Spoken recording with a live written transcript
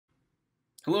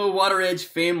Hello, WaterEdge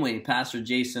family. Pastor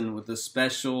Jason with a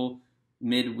special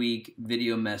midweek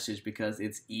video message because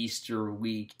it's Easter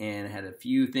week and I had a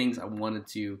few things I wanted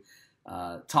to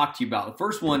talk to you about. The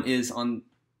first one is on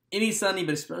any Sunday,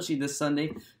 but especially this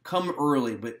Sunday, come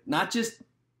early, but not just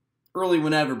early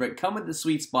whenever, but come at the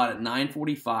sweet spot at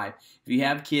 9:45. If you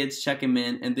have kids, check them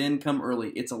in, and then come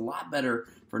early. It's a lot better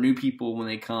for new people when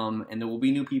they come, and there will be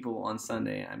new people on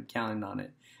Sunday. I'm counting on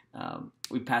it.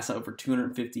 We pass out over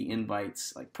 250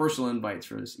 invites, like personal invites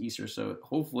for this Easter, so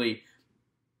hopefully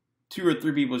 2 or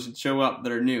 3 people should show up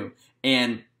that are new.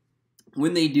 And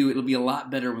when they do, it'll be a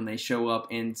lot better when they show up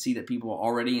and see that people are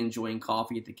already enjoying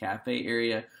coffee at the cafe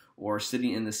area or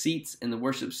sitting in the seats in the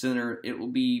worship center. It will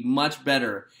be much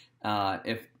better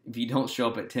if you don't show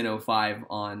up at 10:05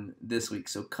 on this week.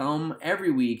 So come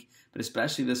every week, but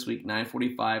especially this week,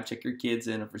 9:45. Check your kids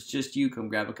in. If it's just you, come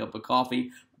grab a cup of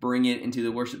coffee, bring it into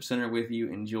the worship center with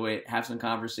you, enjoy it, have some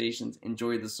conversations,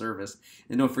 enjoy the service.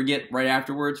 And don't forget, right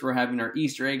afterwards, we're having our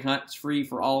Easter egg hunt. It's free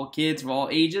for all kids of all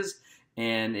ages.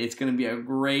 And it's going to be a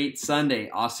great Sunday.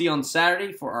 I'll see you on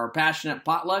Saturday for our Passionate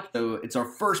Potluck. So it's our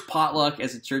first potluck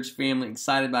as a church family.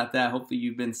 Excited about that. Hopefully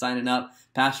you've been signing up.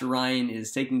 Pastor Ryan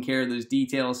is taking care of those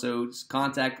details, so just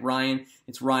contact Ryan.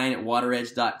 It's Ryan at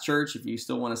WaterEdge.church if you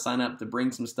still want to sign up to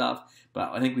bring some stuff.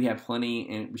 But I think we have plenty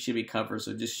and we should be covered.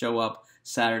 So just show up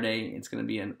Saturday. It's going to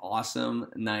be an awesome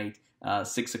night.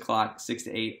 6 o'clock, 6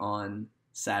 to 8 on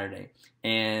Saturday.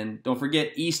 And don't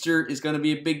forget, Easter is going to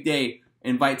be a big day.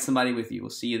 Invite somebody with you.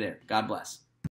 We'll see you there. God bless.